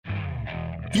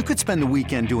You could spend the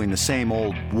weekend doing the same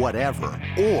old whatever,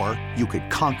 or you could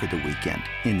conquer the weekend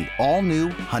in the all-new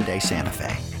Hyundai Santa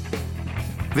Fe.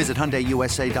 Visit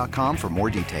HyundaiUSA.com for more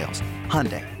details.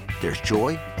 Hyundai, there's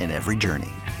joy in every journey.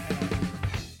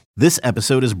 This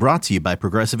episode is brought to you by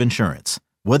Progressive Insurance.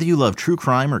 Whether you love true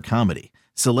crime or comedy,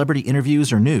 celebrity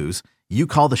interviews or news, you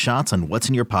call the shots on what's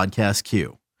in your podcast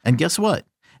queue. And guess what?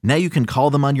 Now you can call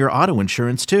them on your auto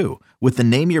insurance too with the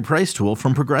Name Your Price tool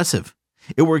from Progressive.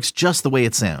 It works just the way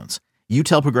it sounds. You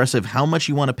tell Progressive how much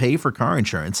you want to pay for car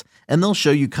insurance, and they'll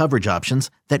show you coverage options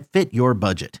that fit your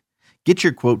budget. Get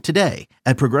your quote today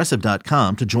at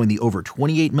Progressive.com to join the over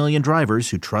 28 million drivers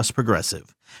who trust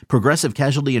Progressive. Progressive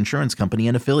Casualty Insurance Company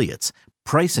and Affiliates.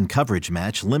 Price and coverage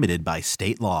match limited by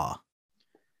state law.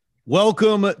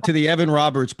 Welcome to the Evan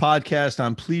Roberts podcast.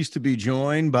 I'm pleased to be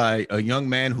joined by a young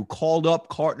man who called up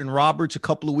Carton Roberts a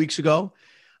couple of weeks ago.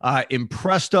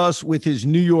 Impressed us with his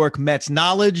New York Mets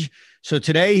knowledge. So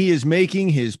today he is making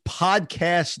his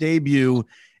podcast debut,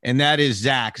 and that is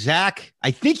Zach. Zach,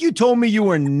 I think you told me you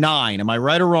were 9. Am I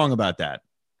right or wrong about that?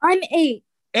 I'm 8.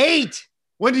 8?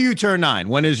 When do you turn 9?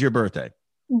 When is your birthday?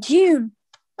 June.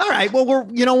 All right. Well,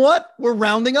 you know what? We're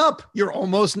rounding up. You're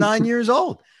almost 9 years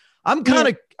old. I'm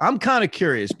kind of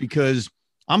curious because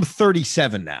I'm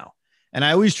 37 now. And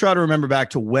I always try to remember back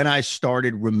to when I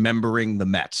started remembering the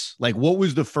Mets. Like, what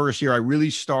was the first year I really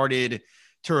started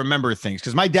to remember things?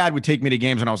 Because my dad would take me to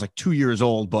games when I was like 2 years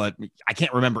old, but I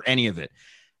can't remember any of it.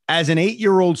 As an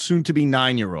 8-year-old, soon to be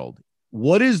 9-year-old,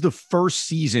 what is the first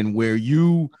season where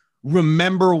you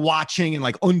remember watching and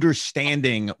like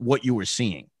understanding what you were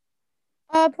seeing?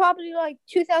 Probably like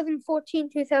 2014,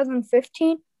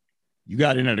 2015. You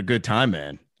got in at a good time,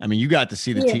 man. I mean, you got to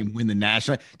see the team win the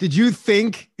national. Did you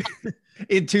think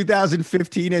in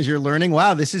 2015, as you're learning,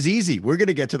 wow, this is easy, we're going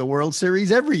to get to the World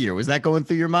Series every year? Was that going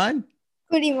through your mind?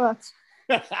 Pretty much.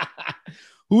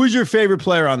 Who was your favorite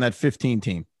player on that 15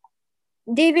 team?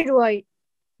 David Wright.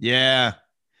 Yeah.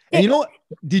 And you know what?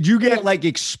 Did you get like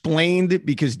explained?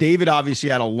 Because David obviously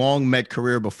had a long Met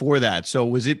career before that. So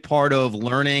was it part of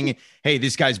learning, hey,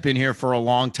 this guy's been here for a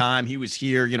long time. He was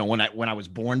here, you know, when I was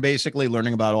born, basically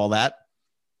learning about all that.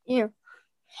 Yeah.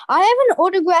 I have an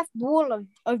autographed ball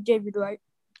of David Wright.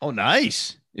 Oh,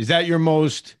 nice. Is that your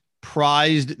most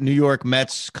prized New York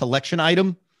Mets collection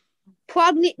item?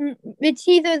 Probably. It's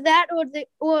either that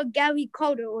or Gary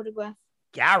Carter autograph.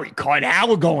 Gary Carter. Now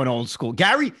we're going old school.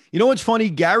 Gary, you know what's funny?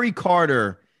 Gary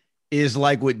Carter is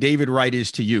like what David Wright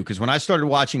is to you. Because when I started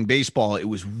watching baseball, it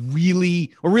was really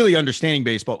understanding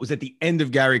baseball. It was at the end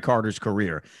of Gary Carter's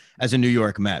career as a New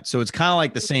York Met. So it's kind of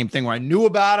like the same thing where I knew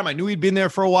about him. I knew he'd been there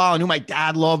for a while. I knew my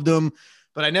dad loved him,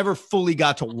 but I never fully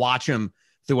got to watch him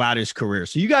throughout his career.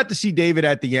 So you got to see David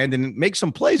at the end and make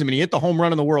some plays. I mean, he hit the home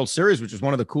run in the World Series, which is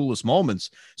one of the coolest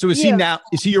moments. So is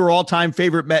he your all-time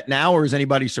favorite Met now, or has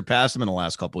anybody surpassed him in the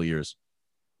last couple of years?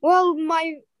 Well,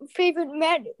 my favorite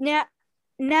Met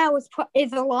now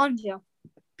is Alonso.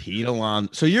 Pete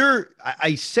Alonso. So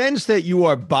I sense that you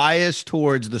are biased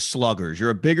towards the sluggers.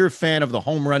 You're a bigger fan of the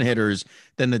home run hitters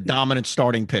than the dominant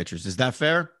starting pitchers. Is that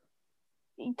fair?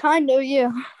 Kind of,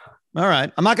 yeah. All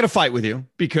right. I'm not going to fight with you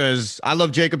because I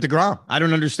love Jacob deGrom. I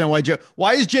don't understand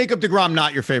why is Jacob deGrom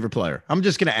not your favorite player? I'm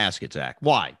just going to ask it, Zach.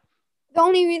 Why? The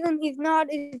only reason he's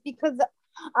not is because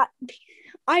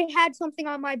I had something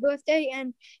on my birthday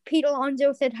and Pete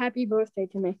Alonso said happy birthday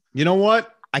to me. You know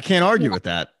what? I can't argue with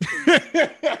that.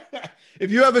 If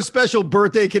you have a special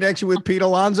birthday connection with Pete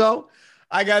Alonso,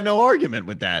 I got no argument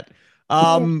with that.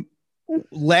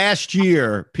 Last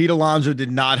year, Pete Alonso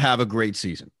did not have a great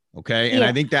season. Okay. And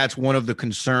I think that's one of the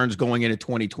concerns going into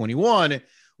 2021.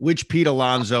 Which Pete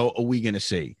Alonso are we going to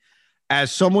see?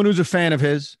 As someone who's a fan of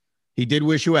his, he did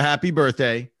wish you a happy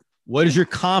birthday. What is your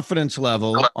confidence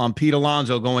level on Pete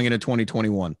Alonso going into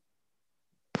 2021?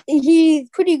 He's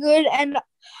pretty good, and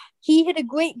he hit a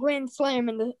great grand slam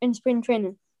in spring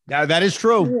training. Now, that is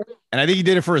true. Yeah. And I think he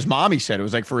did it for his mom, he said. It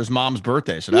was like for his mom's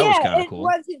birthday. So that was kind of cool.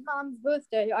 It was his mom's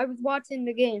birthday. I was watching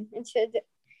the game and said,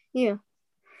 yeah.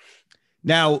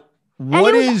 Now, and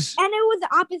it was the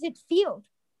opposite field.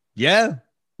 Yeah.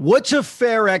 What's a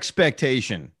fair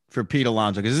expectation for Pete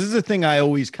Alonso? Because this is the thing I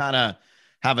always kind of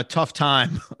have a tough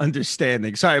time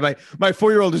understanding. Sorry, my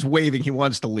 4-year-old is waving. He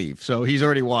wants to leave. So he's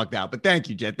already walked out. But thank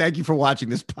you, Jet. Thank you for watching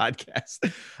this podcast.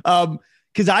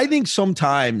 Because I think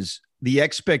sometimes the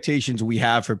expectations we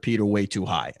have for Pete are way too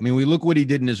high. I mean, we look what he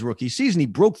did in his rookie season. He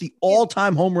broke the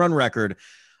all-time home run record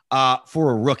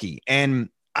for a rookie. And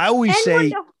I always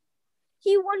say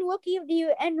he won Rookie of the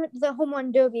Year and the Home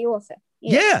Run Derby also.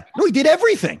 Yeah. No, he did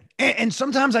everything. And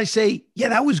sometimes I say, yeah,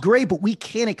 that was great, but we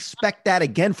can't expect that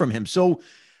again from him. So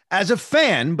as a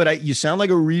fan, but you sound like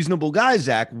a reasonable guy,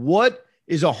 Zach. What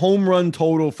is a home run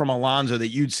total from Alonso that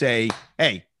you'd say,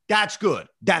 hey, that's good.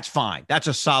 That's fine. That's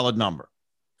a solid number.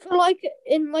 For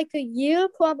in a year,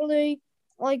 probably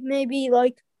maybe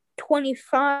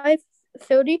 25,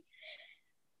 30.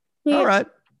 Yeah. All right.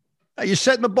 You're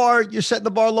setting the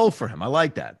bar low for him. I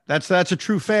like that. That's a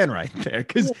true fan right there,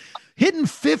 because hitting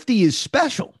 50 is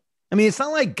special. I mean, it's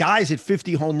not like guys hit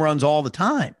 50 home runs all the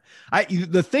time.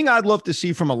 The thing I'd love to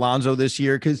see from Alonso this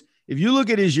year, because if you look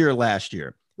at his year last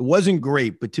year, it wasn't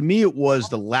great, but to me, it was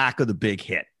the lack of the big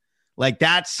hit. Like,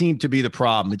 that seemed to be the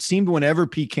problem. It seemed whenever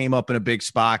Pete came up in a big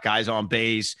spot, guys on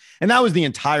base, and that was the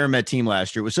entire Met team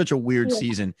last year. It was such a weird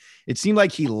season. It seemed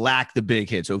like he lacked the big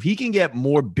hit. So if he can get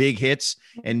more big hits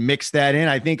and mix that in,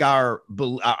 I think our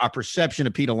perception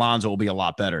of Pete Alonso will be a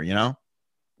lot better, you know?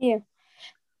 Yeah.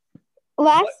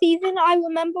 Last season, I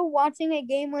remember watching a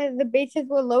game where the bases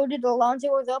were loaded, Alonso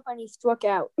was up, and he struck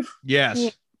out.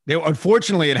 Yes.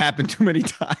 Unfortunately, it happened too many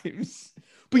times.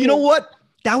 But you know what?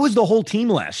 That was the whole team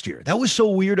last year. That was so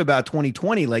weird about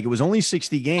 2020. Like, it was only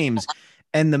 60 games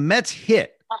and the Mets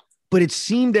hit, but it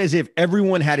seemed as if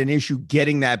everyone had an issue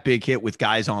getting that big hit with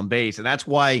guys on base. And that's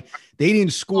why they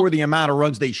didn't score the amount of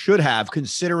runs they should have,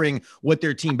 considering what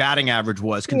their team batting average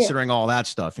was, considering all that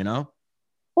stuff, you know?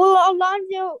 Well,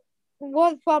 Alonso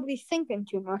was probably thinking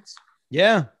too much.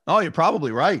 Yeah. Oh, you're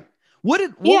probably right. What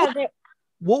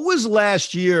was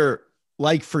last year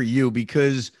like for you?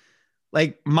 Because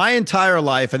like my entire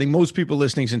life, I think most people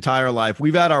listening's entire life,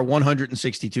 we've had our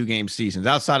 162 game seasons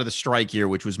outside of the strike year,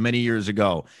 which was many years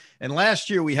ago. And last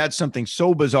year we had something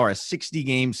so bizarre, a 60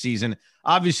 game season.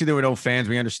 Obviously there were no fans.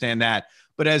 We understand that.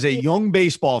 But as a young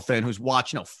baseball fan who's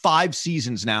watched 5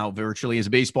 seasons now, virtually as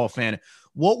a baseball fan,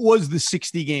 what was the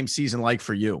 60 game season like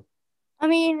for you? I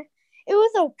mean, it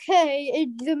was okay.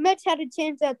 The Mets had a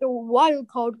chance at the wild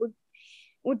card,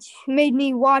 which made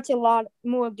me watch a lot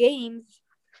more games.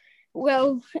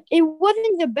 Well, it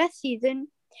wasn't the best season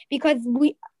because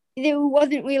there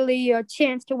wasn't really a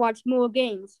chance to watch more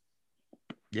games.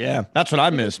 Yeah, that's what I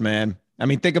miss, man. I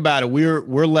mean, think about it.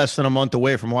 We're less than a month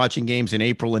away from watching games in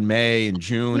April and May and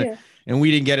June, and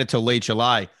we didn't get it till late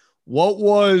July. What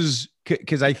was –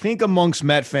 because I think amongst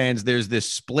Met fans, there's this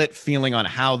split feeling on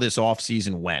how this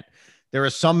offseason went. There are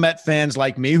some Met fans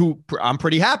like me who I'm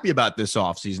pretty happy about this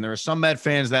offseason. There are some Met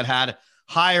fans that had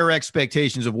higher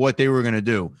expectations of what they were going to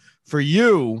do. For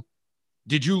you,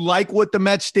 did you like what the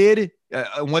Mets did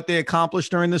and what they accomplished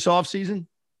during this offseason?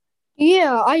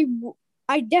 Yeah,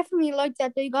 I definitely like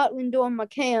that they got Lindor and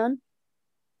McCann.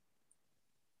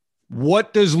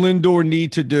 What does Lindor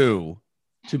need to do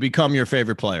to become your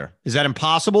favorite player? Is that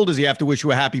impossible? Does he have to wish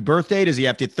you a happy birthday? Does he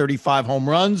have to hit 35 home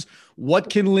runs? What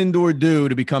can Lindor do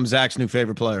to become Zach's new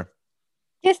favorite player?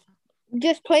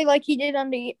 Just play like he did on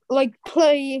the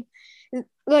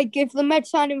if the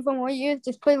Mets signed him for more years,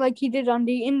 just play like he did on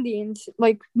the Indians,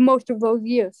 like most of those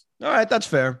years. All right, that's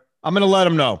fair. I'm going to let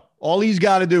him know. All he's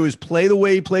got to do is play the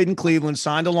way he played in Cleveland,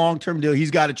 signed a long-term deal.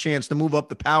 He's got a chance to move up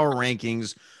the power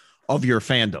rankings of your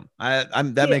fandom.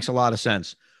 That makes a lot of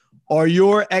sense. Are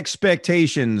your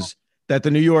expectations that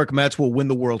the New York Mets will win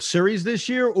the World Series this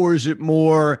year, or is it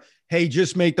more, hey,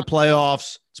 just make the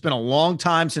playoffs? It's been a long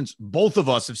time since both of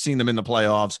us have seen them in the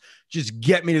playoffs. Just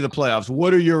get me to the playoffs.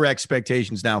 What are your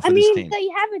expectations now for this team? They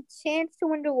have a chance to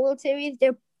win the World Series.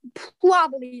 They're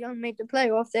probably going to make the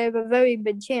playoffs. They have a very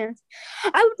big chance.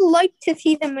 I would like to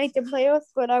see them make the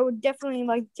playoffs, but I would definitely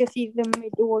like to see them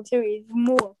make the World Series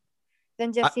more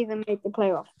than just see them make the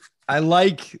playoffs. I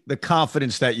like the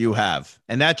confidence that you have,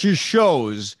 and that just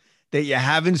shows that you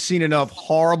haven't seen enough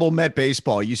horrible Met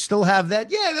baseball. You still have that.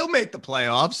 Yeah, they'll make the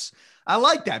playoffs. I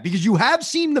like that because you have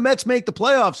seen the Mets make the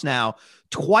playoffs now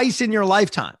twice in your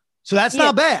lifetime. So that's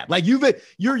not bad. Like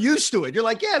you're used to it. You're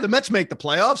like, yeah, the Mets make the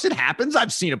playoffs. It happens.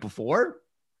 I've seen it before.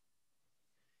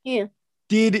 Yeah.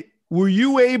 Were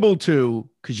you able to,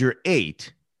 because you're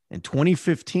 8 and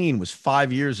 2015 was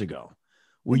 5 years ago.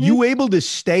 Were you able to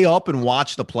stay up and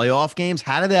watch the playoff games?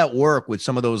 How did that work with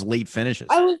some of those late finishes?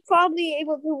 I was probably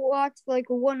able to watch like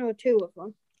 1 or 2 of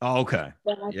them. Oh, okay.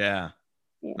 Yeah.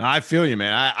 No, I feel you,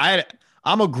 man.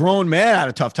 I'm a grown man. I had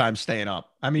a tough time staying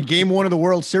up. I mean, game 1 of the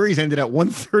World Series ended at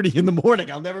 1:30 in the morning.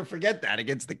 I'll never forget that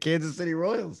against the Kansas City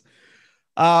Royals.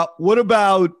 What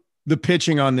about the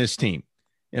pitching on this team?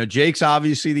 You know, Jake's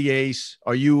obviously the ace.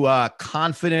 Are you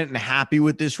confident and happy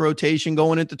with this rotation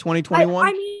going into 2021?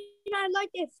 I mean, I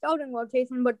like their starting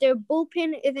rotation, but their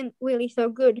bullpen isn't really so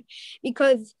good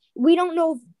because we don't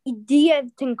know if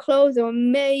Diaz can close or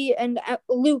May and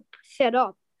Luke set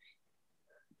up.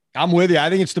 I'm with you. I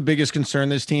think it's the biggest concern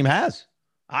this team has.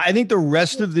 I think the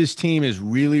rest of this team is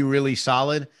really, really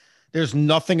solid. there's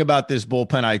nothing about this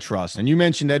bullpen I trust. And you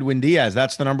mentioned Edwin Diaz.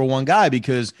 That's the number one guy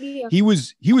because he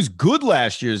was good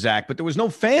last year, Zach, but there was no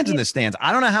fans in the stands.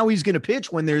 I don't know how he's going to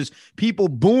pitch when there's people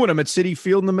booing him at Citi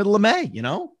Field in the middle of May, you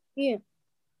know? Yeah.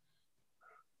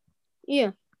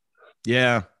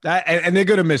 Yeah. And they're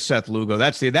going to miss Seth Lugo.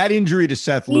 That injury to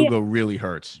Seth Lugo really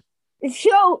hurts.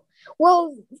 So,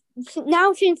 well,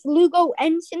 now since Lugo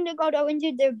and Syndergaard are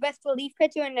injured, their best relief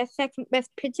pitcher and their second best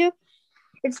pitcher,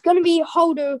 it's going to be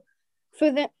Holder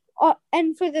for the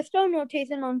starting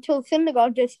rotation until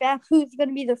Syndergaard gets back. Who's going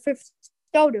to be the fifth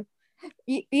starter?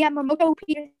 Yamamoto,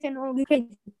 Peterson, or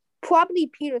Lucchesi? Probably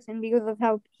Peterson because of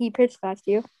how he pitched last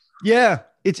year. Yeah,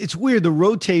 it's weird, the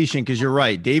rotation, because you're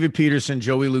right. David Peterson,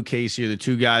 Joey Lucchesi are the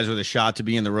two guys with a shot to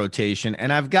be in the rotation.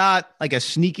 And I've got like a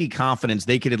sneaky confidence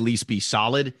they could at least be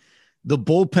solid. The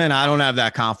bullpen, I don't have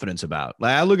that confidence about.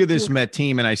 Like, I look at this Met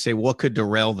team and I say, what could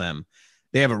derail them?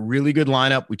 They have a really good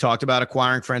lineup. We talked about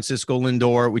acquiring Francisco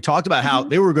Lindor. We talked about how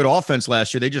they were a good offense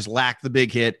last year. They just lacked the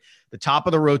big hit. The top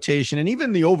of the rotation and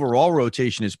even the overall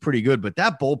rotation is pretty good. But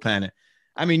that bullpen,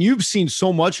 I mean, you've seen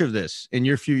so much of this in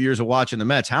your few years of watching the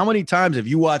Mets. How many times have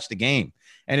you watched the game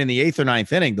and in the 8th or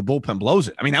 9th inning, the bullpen blows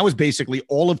it? I mean, that was basically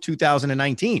all of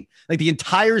 2019, like the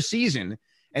entire season.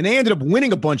 And they ended up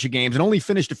winning a bunch of games and only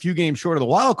finished a few games short of the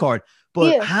wild card.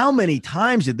 But how many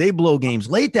times did they blow games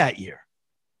late that year?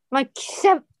 Like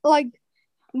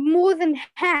more than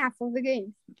half of the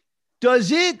game. Does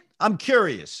it? I'm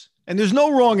curious. And there's no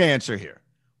wrong answer here.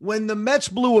 When the Mets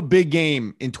blew a big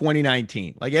game in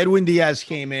 2019, like Edwin Diaz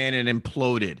came in and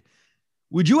imploded,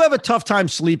 would you have a tough time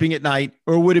sleeping at night?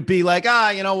 Or would it be like,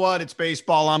 you know what? It's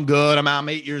baseball. I'm good. I'm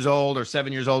 8 years old or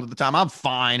 7 years old at the time. I'm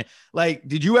fine. Like,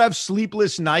 did you have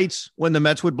sleepless nights when the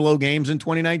Mets would blow games in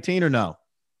 2019 or no?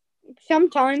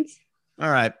 Sometimes.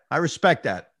 All right. I respect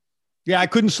that. Yeah, I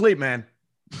couldn't sleep, man.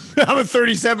 I'm a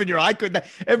 37-year-old. I couldn't.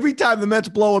 Every time the Mets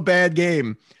blow a bad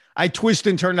game, I twist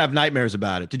and turn and have nightmares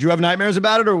about it. Did you have nightmares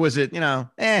about it, or was it,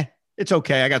 it's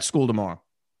okay. I got school tomorrow.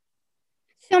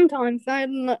 Sometimes I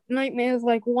had nightmares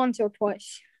like once or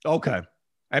twice. Okay.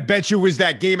 I bet you it was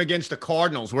that game against the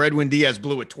Cardinals where Edwin Diaz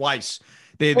blew it twice.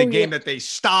 The game that they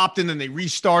stopped and then they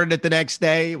restarted it the next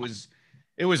day. It was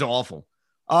awful.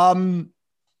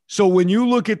 So when you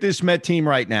look at this Met team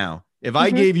right now, if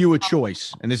I gave you a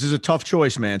choice, and this is a tough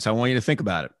choice, man, so I want you to think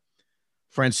about it.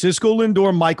 Francisco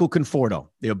Lindor, Michael Conforto.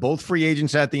 They're both free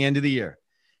agents at the end of the year.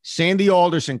 Sandy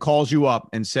Alderson calls you up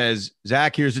and says,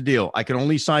 Zach, here's the deal. I can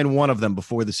only sign one of them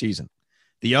before the season.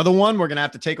 The other one, we're going to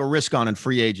have to take a risk on in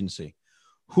free agency.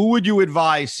 Who would you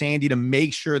advise Sandy to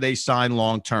make sure they sign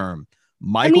long-term?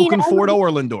 Michael Conforto or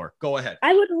Lindor? Go ahead.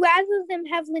 I would rather them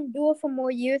have Lindor for more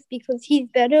years because he's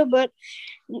better, but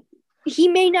he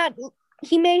may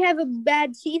have a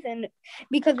bad season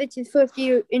because it's his first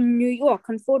year in New York.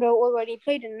 Conforto already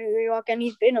played in New York, and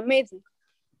he's been amazing.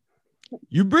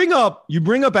 You bring up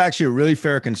actually a really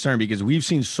fair concern because we've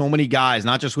seen so many guys,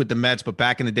 not just with the Mets, but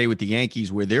back in the day with the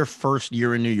Yankees, where their first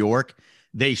year in New York,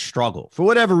 they struggle for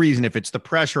whatever reason, if it's the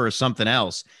pressure or something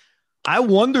else. I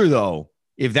wonder, though,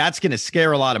 if that's going to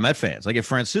scare a lot of Met fans. Like if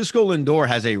Francisco Lindor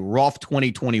has a rough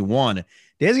 2021,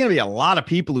 there's going to be a lot of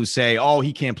people who say, oh,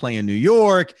 he can't play in New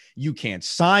York. You can't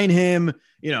sign him.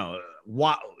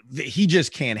 He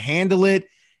just can't handle it.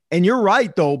 And you're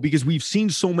right, though, because we've seen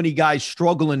so many guys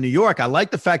struggle in New York. I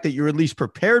like the fact that you're at least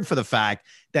prepared for the fact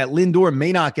that Lindor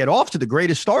may not get off to the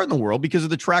greatest start in the world because of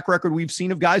the track record we've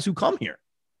seen of guys who come here.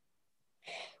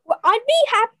 Well, I'd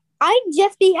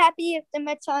just be happy if the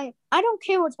Mets sign. I don't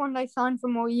care which one they sign for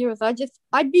more years.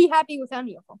 I'd be happy with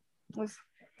any of them. With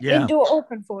Lindor or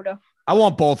Conforto. I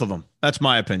want both of them. That's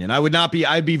my opinion.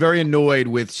 I'd be very annoyed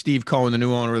with Steve Cohen, the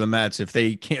new owner of the Mets, if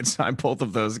they can't sign both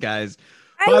of those guys.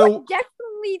 I would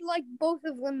definitely like both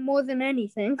of them more than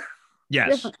anything.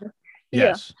 Yes.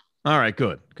 Yes. All right,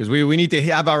 good. Because we need to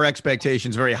have our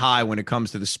expectations very high when it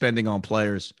comes to the spending on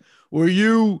players. Were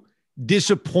you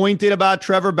disappointed about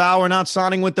Trevor Bauer not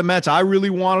signing with the Mets? I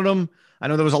really wanted him. I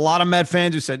know there was a lot of Met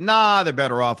fans who said, nah, they're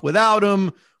better off without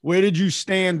him. Where did you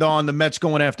stand on the Mets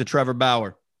going after Trevor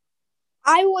Bauer?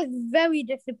 I was very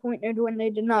disappointed when they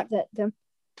did not get them.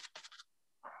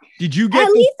 Did you get?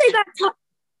 At least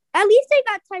they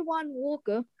got Taijuan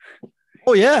Walker.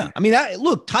 Oh yeah, I mean,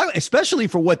 especially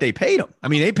for what they paid him. I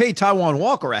mean, they paid Taijuan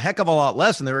Walker a heck of a lot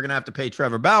less than they were going to have to pay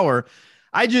Trevor Bauer.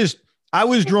 I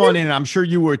was drawn in, and I'm sure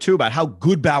you were too, about how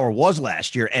good Bauer was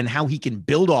last year and how he can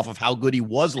build off of how good he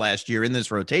was last year in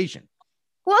this rotation.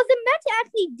 Well, the Mets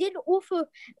actually did offer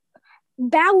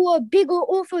Bauer a bigger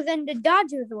offer than the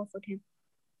Dodgers offered him.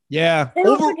 Yeah. They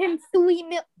offered him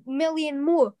 $3 million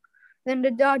more than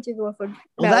the Dodgers offered.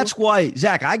 Well, that's why,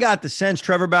 Zach, I got the sense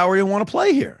Trevor Bauer didn't want to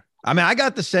play here. I mean, I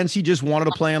got the sense he just wanted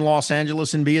to play in Los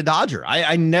Angeles and be a Dodger.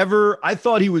 I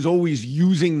thought he was always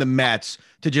using the Mets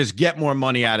to just get more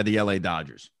money out of the LA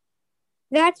Dodgers.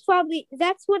 That's what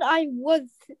I was.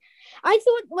 I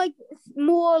thought like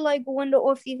more like when the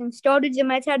offseason started, the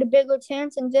Mets had a bigger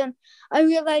chance, and then I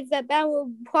realized that Bauer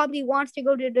probably wants to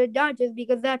go to the Dodgers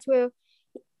because that's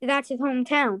his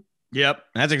hometown. Yep,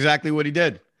 that's exactly what he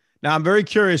did. Now, I'm very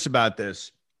curious about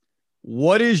this.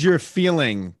 What is your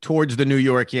feeling towards the New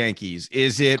York Yankees?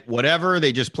 Is it whatever?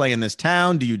 They just play in this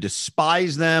town? Do you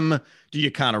despise them? Do you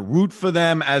kind of root for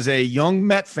them? As a young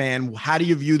Met fan, how do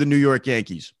you view the New York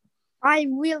Yankees? I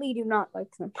really do not like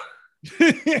them.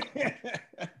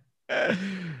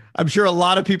 I'm sure a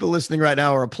lot of people listening right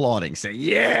now are applauding, saying,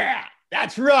 yeah,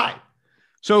 that's right.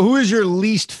 So who is your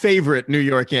least favorite New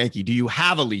York Yankee? Do you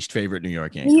have a least favorite New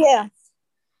York Yankee? Yeah.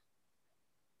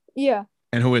 Yeah.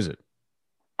 And who is it?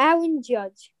 Aaron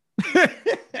Judge.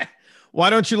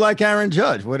 Why don't you like Aaron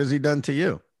Judge? What has he done to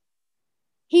you?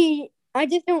 I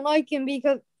just don't like him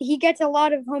because he gets a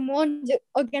lot of home runs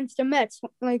against the Mets.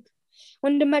 Like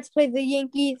when the Mets played the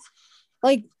Yankees,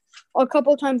 like a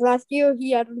couple times last year,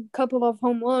 he had a couple of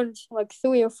home runs, like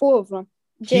 3 or 4 of them.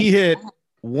 He hit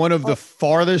one of the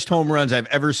farthest home runs I've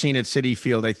ever seen at Citi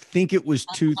Field. I think it was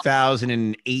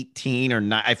 2018 or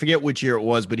not. I forget which year it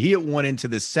was, but he hit one into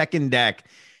the second deck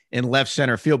in left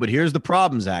center field. But here's the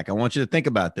problem, Zach. I want you to think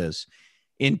about this.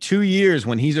 In 2 years,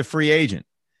 when he's a free agent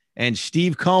and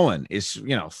Steve Cohen is,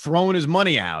 throwing his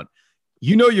money out,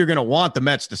 you're going to want the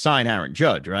Mets to sign Aaron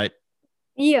Judge, right?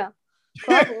 Yeah.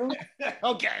 Probably.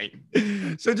 Okay.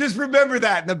 So just remember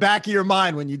that in the back of your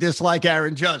mind when you dislike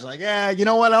Aaron Judge. Like, you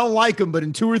know what? I don't like him, but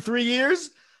in 2 or 3 years,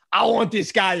 I want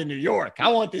this guy in New York. I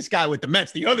want this guy with the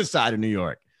Mets, the other side of New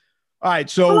York. All right.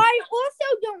 So I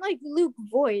also don't like Luke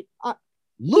Voigt.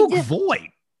 Luke Voigt?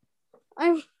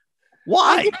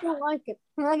 Why? I just don't like it.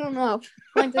 I don't know.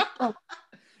 I just don't.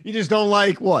 You just don't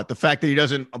like what? The fact that he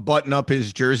doesn't button up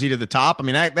his jersey to the top? I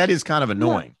mean, that is kind of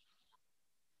annoying. Yeah.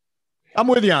 I'm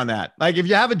with you on that. Like, if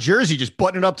you have a jersey, just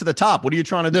button it up to the top. What are you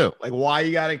trying to do? Like, why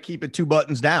you got to keep it 2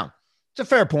 buttons down? It's a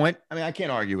fair point. I mean, I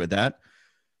can't argue with that.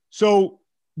 So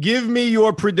give me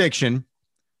your prediction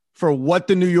for what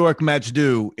the New York Mets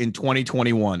do in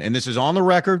 2021. And this is on the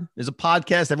record. There's a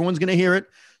podcast. Everyone's going to hear it.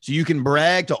 So you can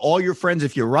brag to all your friends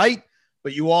if you're right,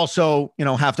 but you also,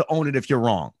 have to own it if you're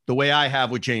wrong, the way I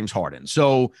have with James Harden.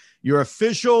 So your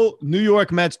official New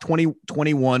York Mets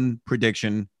 2021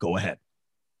 prediction, go ahead.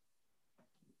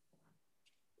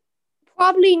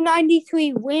 Probably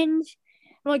 93 wins,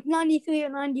 like 93 or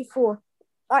 94.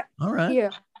 All right. Yeah.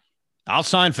 I'll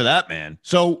sign for that, man.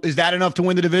 So is that enough to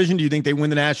win the division? Do you think they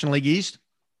win the National League East?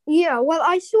 Yeah. Well,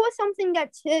 I saw something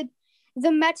that said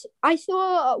the Mets, I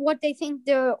saw what they think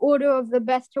the order of the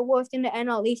best to worst in the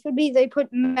NL East would be. They put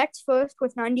Mets first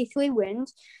with 93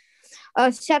 wins.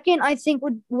 Second, I think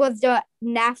was the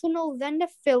Nationals, then the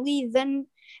Phillies, then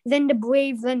the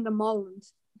Braves, then the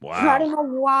Marlins. Wow. I don't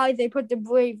know why they put the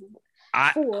Braves.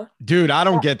 Dude, I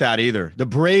don't get that either. The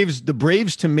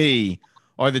Braves to me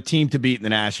are the team to beat in the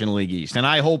National League East. And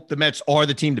I hope the Mets are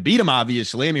the team to beat them,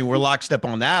 obviously. I mean, we're lockstep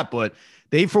on that, but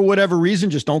they, for whatever reason,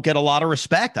 just don't get a lot of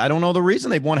respect. I don't know the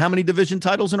reason. They've won how many division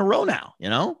titles in a row now,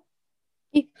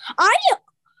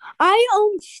 I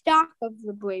own stock of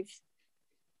the Braves.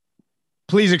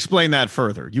 Please explain that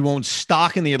further. You own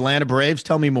stock in the Atlanta Braves?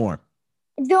 Tell me more.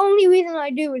 The only reason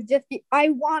I do is just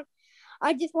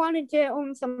I just wanted to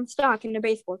own some stock in the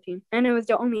baseball team, and it was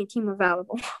the only team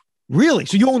available. Really?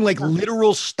 So you own like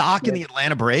literal stock in the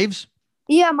Atlanta Braves?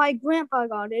 Yeah, my grandpa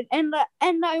got it, and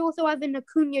I also have an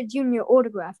Acuna Jr.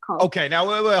 autograph card. Okay, now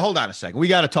wait, hold on a second. We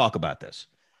got to talk about this.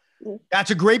 Yeah. That's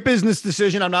a great business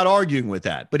decision. I'm not arguing with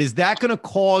that, but is that going to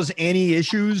cause any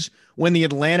issues when the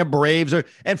Atlanta Braves are?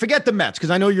 And forget the Mets,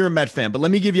 because I know you're a Met fan, but let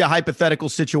me give you a hypothetical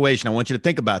situation. I want you to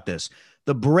think about this.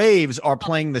 The Braves are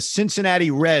playing the Cincinnati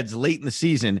Reds late in the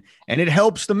season, and it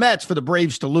helps the Mets for the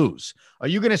Braves to lose. Are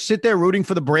you going to sit there rooting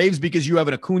for the Braves because you have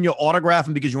an Acuna autograph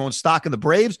and because you own stock in the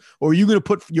Braves? Or are you going to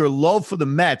put your love for the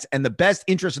Mets and the best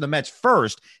interest of the Mets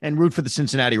first and root for the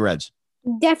Cincinnati Reds?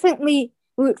 Definitely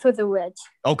root for the Reds.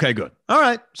 Okay, good. All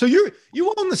right. So you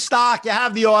own the stock, you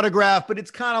have the autograph, but it's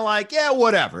kind of like, yeah,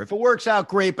 whatever. If it works out,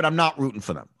 great, but I'm not rooting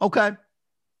for them. Okay.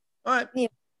 All right. Yeah.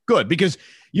 Good, because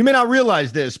you may not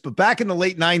realize this, but back in the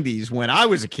late 90s when I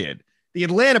was a kid, the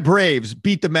Atlanta Braves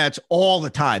beat the Mets all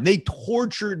the time. They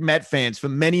tortured Met fans for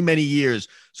many, many years.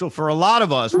 So for a lot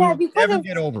of us, we'll never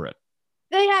get over it.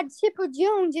 They had Chipper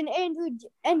Jones and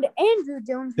Andrew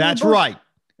Jones. That's right.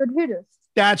 Good hitters.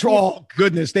 That's all.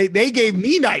 Goodness, they gave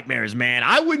me nightmares, man.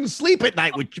 I wouldn't sleep at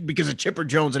night because of Chipper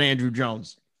Jones and Andrew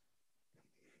Jones.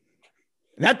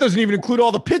 And that doesn't even include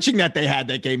all the pitching that they had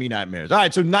that gave me nightmares. All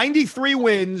right, so 93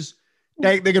 wins.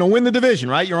 They're going to win the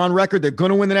division, right? You're on record. They're going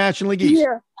to win the National League East.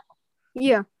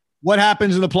 Yeah. What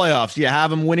happens in the playoffs? Do you have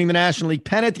them winning the National League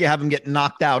pennant? Do you have them get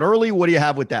knocked out early? What do you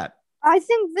have with that? I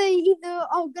think they either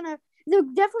are gonna.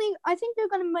 I think they're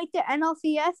gonna make the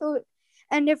NLCS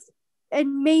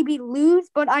and maybe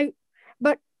lose, but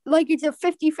it's a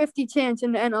 50-50 chance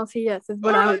in the NLCS is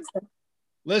what I would say.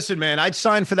 Listen, man, I'd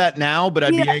sign for that now, but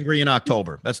I'd be angry in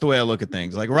October. That's the way I look at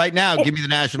things. Like right now, give me the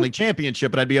National League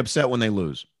championship, but I'd be upset when they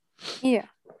lose. Yeah.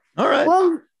 All right.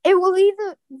 Well,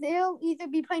 they'll either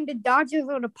be playing the Dodgers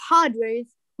or the Padres,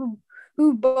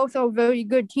 who both are very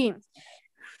good teams.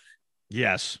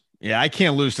 Yes. Yeah, I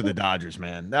can't lose to the Dodgers,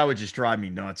 man. That would just drive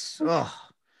me nuts. Ugh.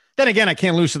 Then again, I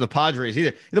can't lose to the Padres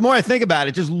either. The more I think about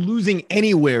it, just losing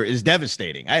anywhere is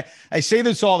devastating. I say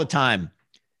this all the time.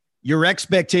 Your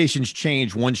expectations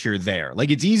change once you're there. Like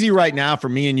it's easy right now for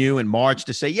me and you in March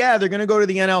to say, yeah, they're going to go to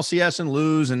the NLCS and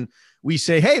lose. And we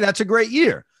say, hey, that's a great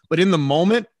year. But in the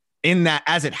moment, in that,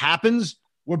 as it happens,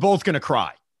 we're both going to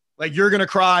cry. Like you're going to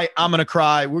cry. I'm going to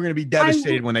cry. We're going to be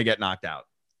devastated when they get knocked out.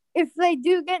 If they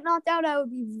do get knocked out, I would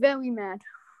be very mad.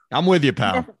 I'm with you,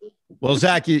 pal. Definitely. Well,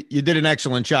 Zach, you did an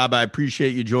excellent job. I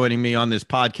appreciate you joining me on this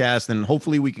podcast, and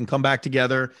hopefully we can come back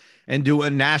together and do a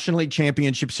National League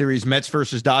Championship Series Mets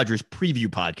versus Dodgers preview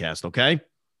podcast, okay?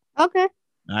 Okay.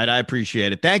 All right, I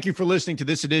appreciate it. Thank you for listening to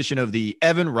this edition of the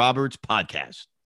Evan Roberts Podcast.